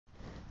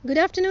Good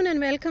afternoon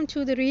and welcome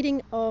to the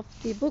reading of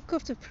the book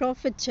of the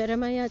prophet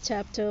Jeremiah,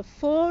 chapter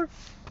 4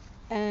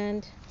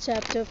 and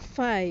chapter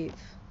 5.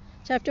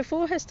 Chapter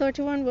 4 has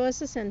 31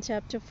 verses and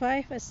chapter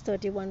 5 has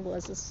 31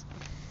 verses.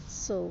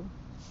 So,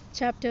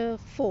 chapter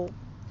 4.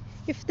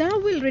 If thou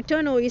wilt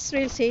return, O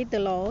Israel, saith the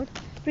Lord,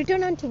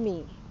 return unto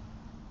me.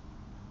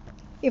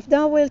 If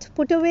thou wilt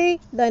put away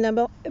thine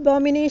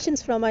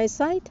abominations from my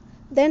sight,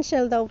 then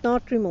shalt thou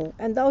not remove.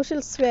 And thou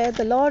shalt swear,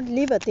 the Lord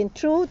liveth, in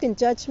truth, in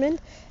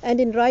judgment, and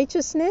in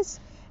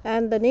righteousness.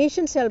 And the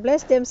nations shall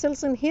bless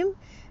themselves in him,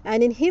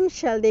 and in him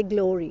shall they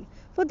glory.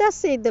 For thus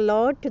saith the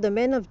Lord to the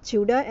men of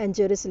Judah and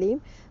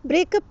Jerusalem,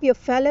 break up your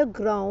fallow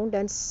ground,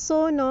 and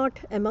sow not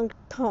among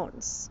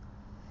thorns.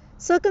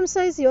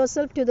 Circumcise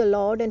yourself to the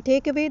Lord, and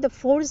take away the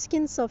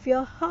foreskins of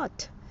your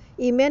heart,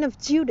 ye men of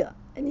Judah,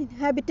 and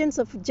inhabitants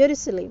of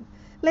Jerusalem.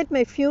 Let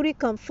my fury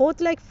come forth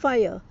like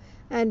fire,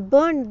 and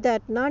burn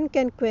that none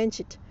can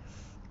quench it,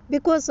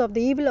 because of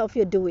the evil of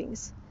your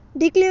doings.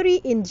 Declare ye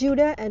in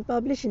Judah, and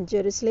publish in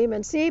Jerusalem,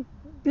 and say,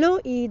 blow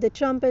ye the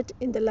trumpet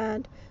in the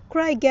land,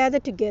 cry, gather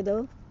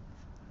together,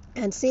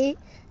 and say,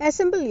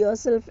 assemble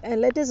yourself,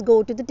 and let us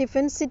go to the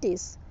defence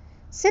cities.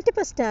 Set up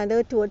a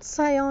standard towards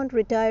Zion,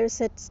 retire,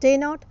 stay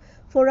not,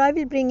 for I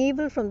will bring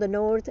evil from the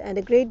north, and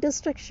a great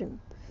destruction.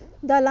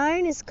 The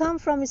lion is come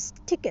from his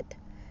thicket,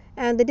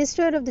 and the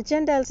destroyer of the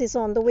Gentiles is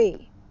on the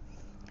way.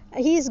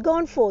 He is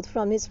gone forth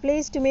from his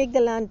place to make the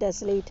land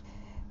desolate,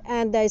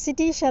 and thy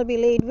city shall be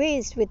laid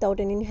waste without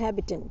an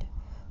inhabitant.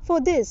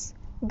 For this,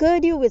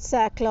 gird you with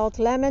sackcloth,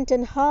 lament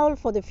and howl,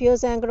 for the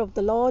fierce anger of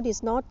the Lord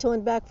is not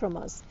turned back from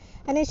us.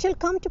 And it shall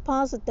come to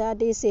pass at that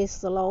day,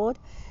 says the Lord,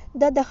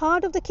 that the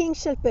heart of the king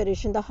shall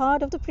perish, and the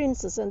heart of the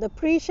princes, and the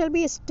priest shall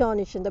be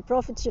astonished, and the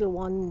prophet shall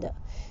wonder.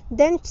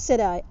 Then said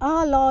I,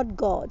 Ah, Lord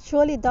God,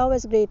 surely thou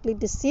hast greatly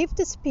deceived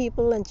this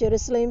people and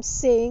Jerusalem,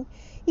 saying,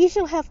 Ye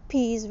shall have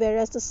peace,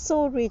 whereas the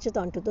sword reacheth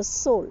unto the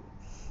soul.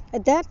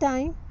 At that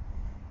time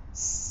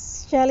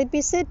shall it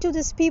be said to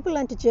this people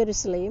and to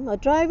Jerusalem, A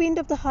dry wind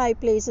of the high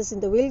places in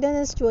the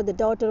wilderness toward the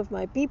daughter of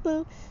my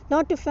people,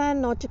 not to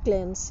fan, not to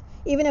cleanse.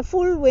 Even a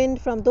full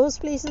wind from those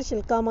places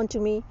shall come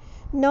unto me,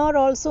 nor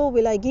also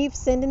will I give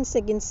sentence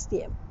against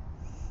them.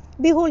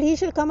 Behold, he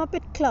shall come up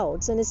at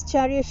clouds, and his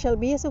chariot shall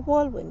be as a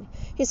whirlwind.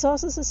 His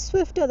horses are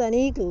swifter than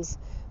eagles.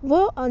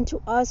 Woe unto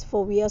us,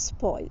 for we are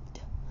spoiled.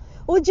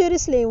 O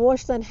Jerusalem,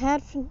 wash thine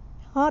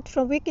heart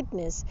from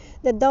wickedness,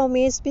 that thou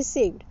mayest be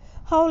saved.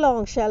 How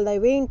long shall thy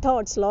vain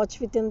thoughts lodge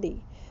within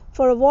thee?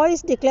 For a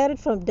voice declareth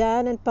from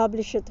Dan, and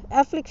publisheth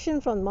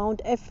affliction from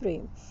Mount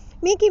Ephraim.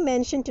 Make ye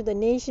mention to the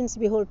nations,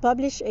 behold,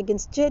 publish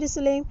against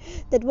Jerusalem,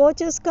 that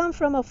watchers come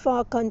from a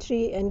far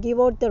country, and give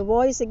out their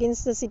voice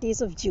against the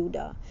cities of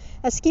Judah.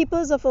 As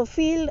keepers of a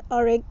field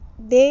are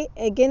they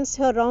against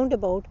her round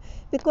about,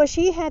 because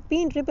she hath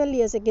been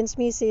rebellious against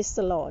me, says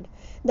the Lord.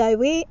 Thy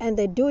way and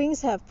thy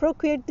doings have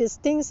procured these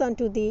things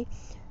unto thee.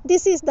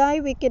 This is thy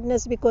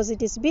wickedness, because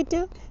it is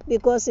bitter,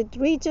 because it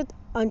reacheth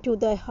unto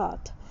thy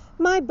heart.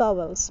 My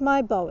bowels,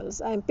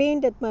 I am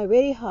pained at my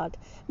very heart.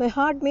 My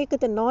heart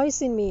maketh a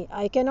noise in me.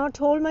 I cannot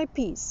hold my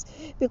peace.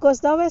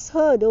 Because thou hast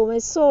heard, O my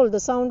soul, the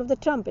sound of the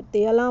trumpet,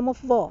 the alarm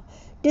of war.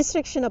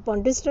 Destruction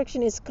upon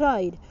destruction is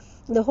cried.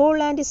 The whole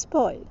land is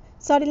spoiled.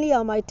 Suddenly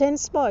are my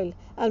tents spoiled,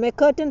 and my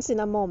curtains in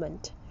a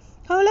moment.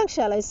 How long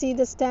shall I see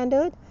the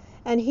standard,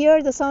 and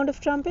hear the sound of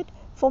trumpet?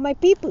 For my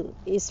people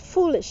is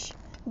foolish.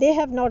 They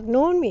have not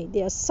known me.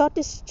 They are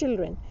sottish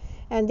children,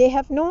 and they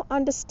have no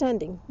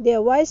understanding. They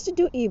are wise to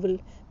do evil,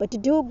 but to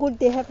do good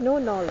they have no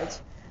knowledge.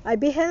 I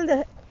beheld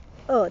the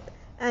earth,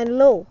 and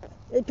lo,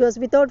 it was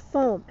without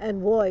form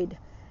and void,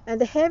 and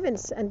the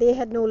heavens, and they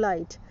had no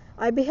light.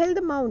 I beheld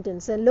the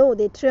mountains, and lo,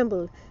 they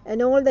trembled,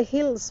 and all the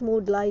hills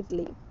moved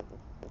lightly.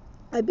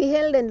 I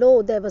beheld, and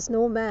lo, there was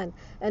no man,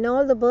 and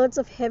all the birds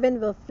of heaven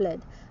were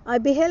fled. I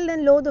beheld,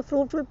 and lo, the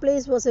fruitful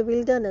place was a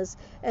wilderness,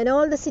 and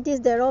all the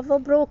cities thereof were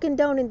broken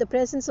down in the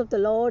presence of the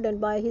Lord,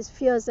 and by his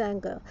fierce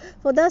anger.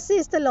 For thus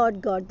says the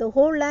Lord God, the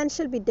whole land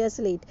shall be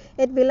desolate,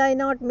 yet will I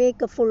not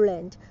make a full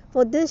end.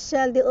 For this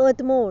shall the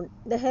earth mourn,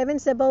 the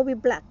heavens above be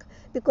black,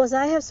 because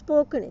I have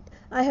spoken it,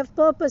 I have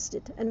purposed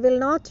it, and will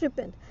not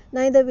repent,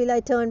 neither will I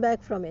turn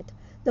back from it.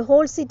 The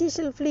whole city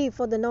shall flee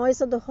for the noise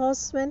of the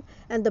horsemen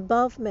and the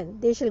bowmen.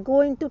 They shall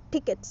go into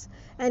thickets,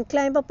 and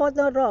climb upon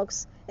the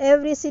rocks.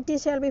 Every city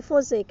shall be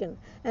forsaken,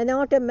 and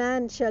not a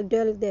man shall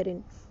dwell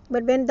therein.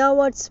 But when thou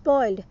art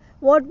spoiled,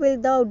 what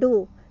wilt thou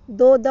do?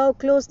 Though thou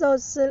clothe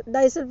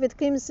thyself with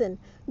crimson,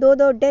 though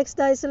thou deckest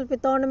thyself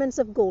with ornaments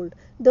of gold,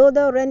 though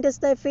thou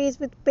rendest thy face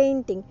with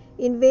painting,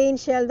 in vain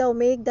shalt thou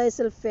make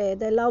thyself fair.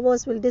 Thy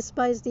lovers will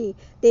despise thee,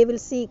 they will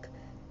seek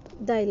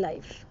thy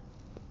life.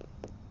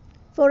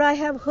 For I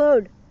have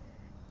heard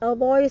a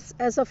voice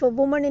as of a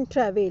woman in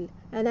travail,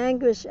 and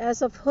anguish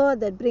as of her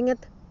that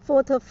bringeth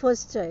forth her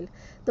first child,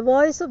 the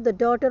voice of the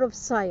daughter of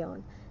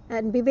Zion,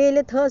 and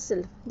bewaileth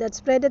herself, that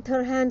spreadeth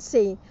her hands,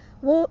 saying,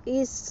 Woe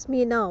is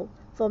me now,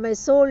 for my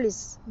soul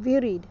is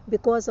wearied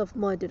because of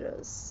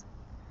murderers.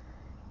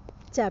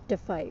 Chapter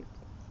 5.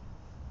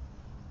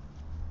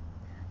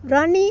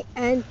 Run ye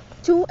and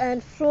to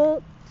and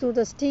fro through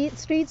the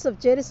streets of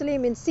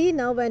Jerusalem, and see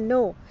now and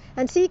know,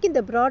 and seek in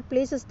the broad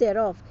places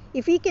thereof,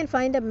 if ye can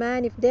find a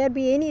man, if there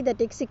be any that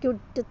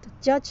executeth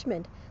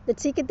judgment, that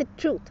seeketh the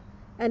truth,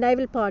 and I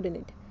will pardon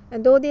it.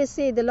 And though they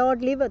say, The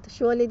Lord liveth,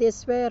 surely they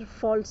swear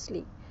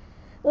falsely.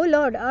 O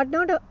Lord, art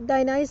not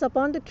thine eyes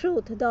upon the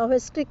truth? Thou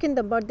hast stricken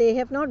them, but they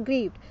have not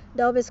grieved.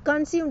 Thou hast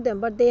consumed them,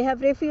 but they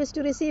have refused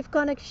to receive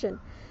correction.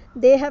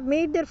 They have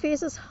made their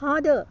faces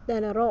harder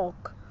than a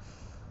rock.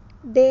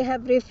 They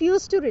have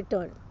refused to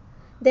return.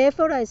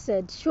 Therefore I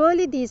said,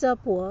 Surely these are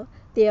poor,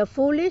 they are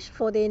foolish,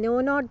 for they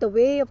know not the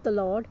way of the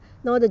Lord,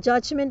 nor the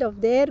judgment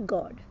of their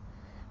God.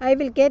 I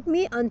will get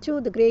me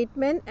unto the great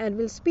men, and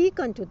will speak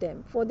unto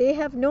them, for they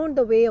have known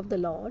the way of the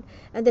Lord,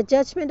 and the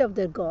judgment of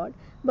their God.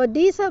 But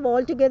these have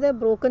altogether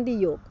broken the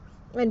yoke,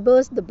 and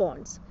burst the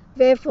bonds.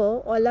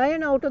 Wherefore a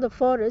lion out of the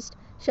forest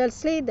shall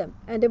slay them,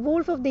 and a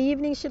wolf of the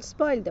evening shall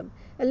spoil them.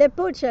 A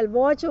leopard shall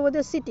watch over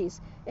the cities.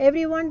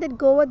 Every one that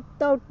goeth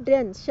out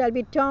thence shall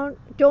be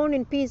torn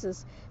in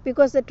pieces,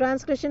 because the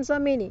transgressions are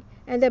many,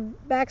 and the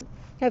backs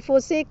have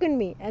forsaken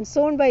me, and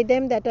sown by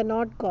them that are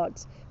not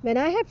gods. When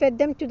I have fed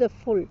them to the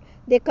full,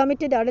 they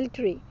committed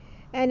adultery,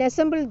 and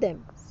assembled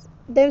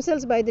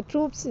themselves by the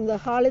troops in the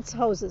harlots'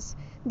 houses.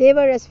 They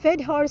were as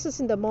fed horses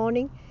in the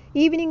morning,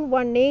 evening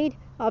one neighed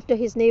after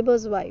his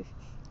neighbour's wife.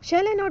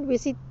 Shall I not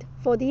visit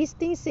for these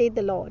things, saith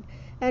the Lord?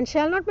 And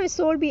shall not my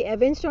soul be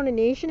avenged on a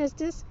nation as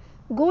this?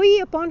 Go ye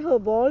upon her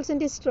walls and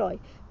destroy,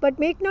 but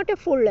make not a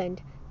full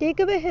end. Take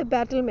away her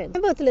battlements.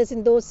 Worthless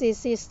in those days,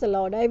 says the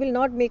Lord, I will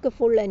not make a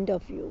full end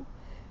of you.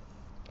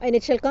 And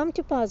it shall come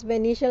to pass,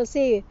 when ye shall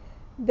say,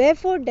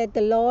 Wherefore doth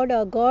the Lord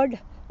our God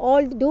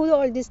do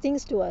all these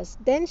things to us?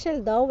 Then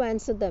shalt thou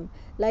answer them,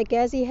 like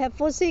as ye have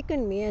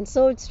forsaken me, and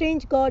served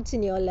strange gods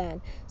in your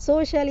land,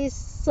 so shall ye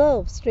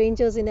serve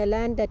strangers in a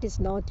land that is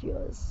not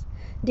yours.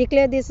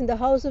 Declare this in the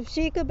house of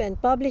Jacob, and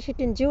publish it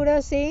in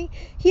Judah, saying,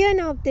 Hear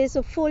now this,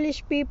 O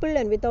foolish people,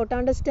 and without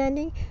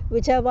understanding,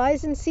 which have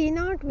eyes and see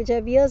not, which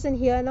have ears and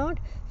hear not.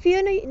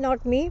 Fear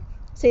not me,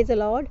 saith the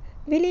Lord.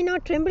 Will ye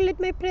not tremble at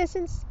my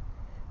presence,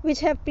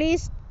 which have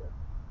placed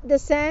the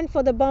sand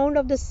for the bound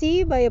of the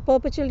sea by a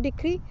perpetual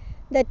decree,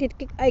 that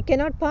I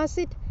cannot pass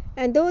it?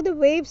 And though the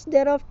waves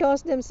thereof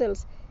toss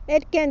themselves,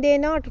 yet can they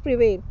not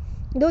prevail.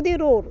 Though they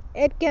roar,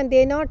 yet can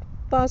they not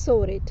pass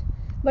over it.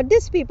 But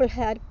this people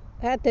hath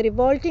a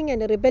revolting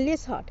and a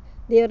rebellious heart.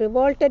 They are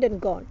revolted and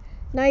gone.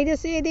 Neither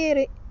say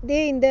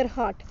they in their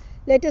heart,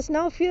 Let us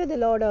now fear the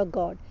Lord our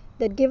God,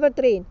 that giveth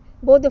rain,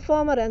 both the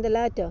former and the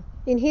latter,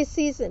 in his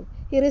season.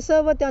 He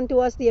reserveth unto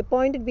us the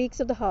appointed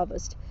weeks of the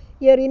harvest.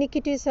 Your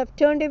iniquities have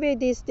turned away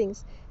these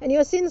things, and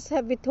your sins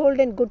have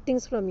withholden good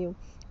things from you.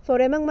 For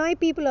among my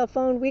people are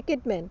found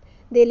wicked men.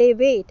 They lay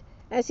wait,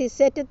 as he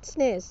setteth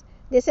snares.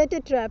 They set a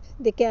trap,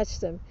 they catch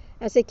them.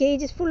 As a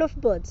cage is full of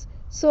birds,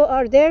 so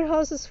are their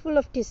houses full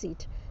of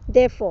deceit.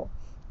 Therefore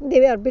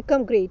they are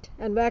become great,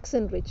 and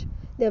waxen rich.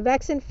 They are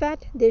waxen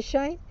fat, they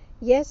shine.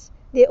 Yes,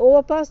 they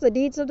overpass the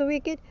deeds of the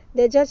wicked.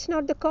 They judge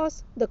not the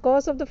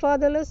cause of the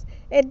fatherless,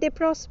 yet they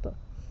prosper.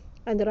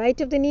 And the right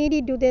of the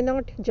needy do they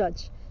not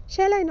judge.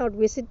 Shall I not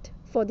visit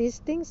for these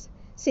things,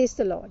 says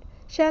the Lord?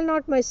 Shall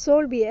not my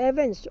soul be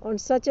avenged on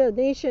such a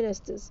nation as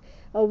this?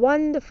 A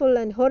wonderful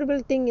and horrible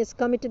thing is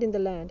committed in the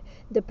land.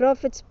 The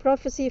prophets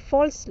prophesy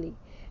falsely,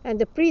 and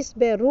the priests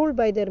bear rule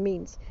by their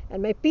means.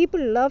 And my people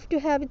love to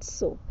have it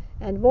so.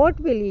 And what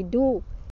will ye do